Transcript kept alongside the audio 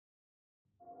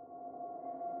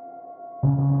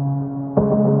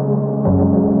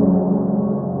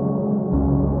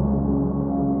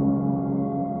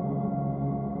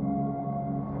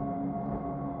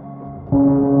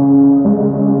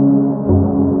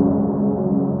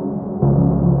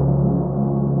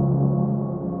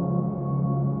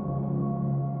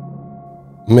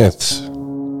Myths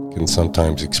can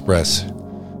sometimes express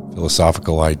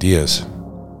philosophical ideas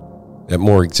that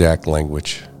more exact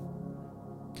language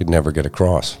could never get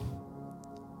across.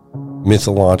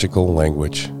 Mythological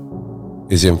language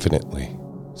is infinitely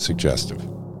suggestive.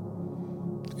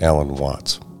 Alan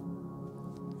Watts.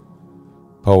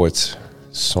 Poets,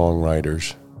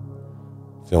 songwriters,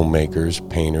 filmmakers,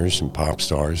 painters, and pop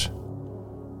stars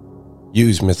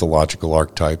use mythological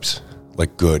archetypes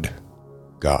like good,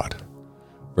 God,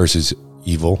 versus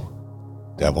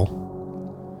evil, devil.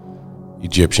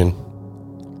 Egyptian,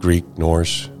 Greek,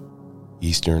 Norse,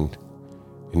 Eastern,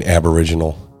 and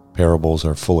Aboriginal parables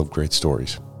are full of great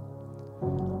stories.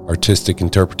 Artistic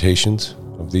interpretations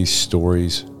of these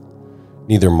stories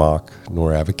neither mock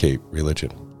nor advocate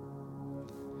religion.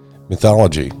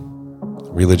 Mythology,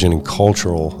 religion, and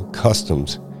cultural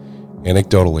customs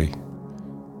anecdotally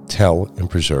tell and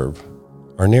preserve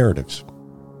our narratives.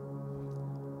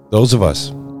 Those of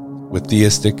us with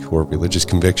theistic or religious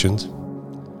convictions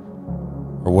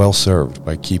are well served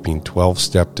by keeping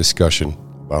 12-step discussion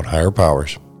about higher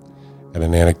powers at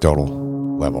an anecdotal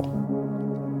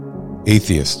level.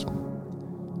 Atheists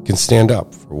can stand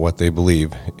up for what they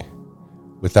believe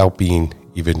without being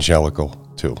evangelical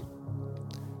too.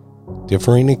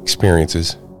 Differing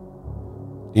experiences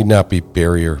need not be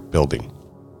barrier building.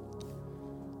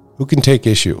 Who can take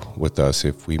issue with us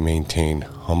if we maintain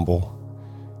humble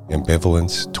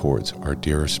ambivalence towards our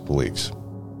dearest beliefs?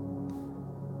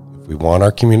 If we want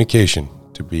our communication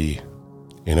to be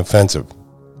inoffensive,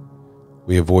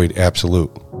 we avoid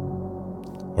absolute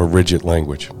or rigid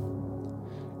language.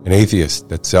 An atheist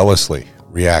that zealously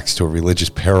reacts to a religious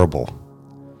parable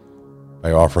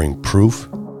by offering proof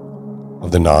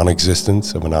of the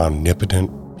non-existence of an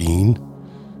omnipotent being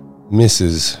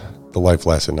misses the life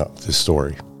lesson of this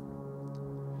story.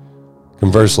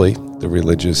 Conversely, the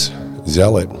religious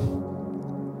zealot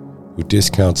who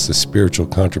discounts the spiritual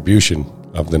contribution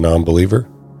of the non-believer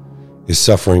is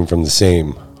suffering from the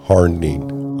same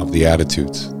hardening of the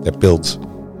attitudes that builds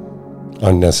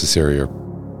unnecessary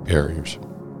barriers.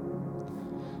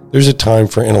 There's a time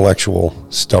for intellectual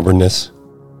stubbornness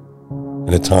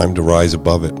and a time to rise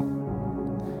above it.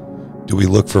 Do we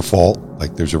look for fault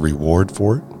like there's a reward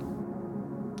for it?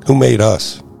 Who made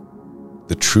us?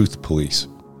 The truth police.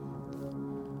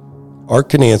 Art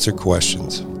can answer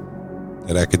questions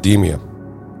that academia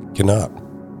cannot,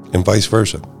 and vice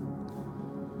versa.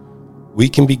 We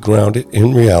can be grounded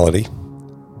in reality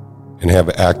and have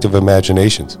active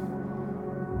imaginations.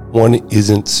 One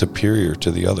isn't superior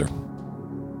to the other.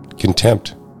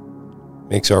 Contempt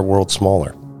makes our world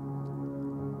smaller.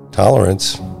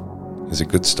 Tolerance is a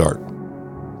good start.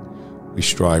 We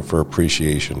strive for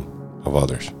appreciation of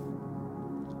others.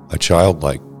 A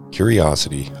childlike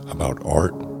curiosity about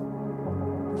art,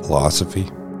 philosophy,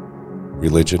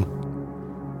 religion,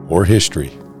 or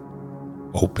history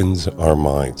opens our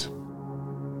minds.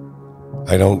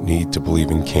 I don't need to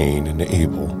believe in Cain and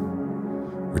Abel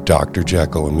or Dr.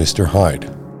 Jekyll and Mr. Hyde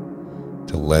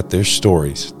to let their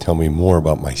stories tell me more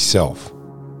about myself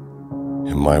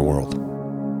and my world.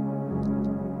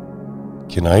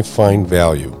 Can I find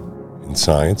value in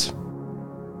science,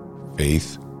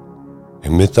 faith,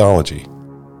 and mythology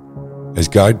as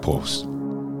guideposts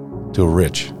to a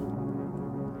rich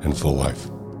and full life?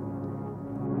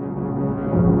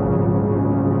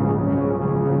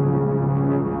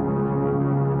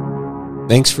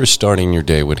 Thanks for starting your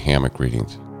day with hammock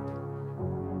readings,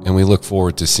 and we look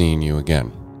forward to seeing you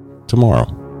again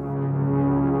tomorrow.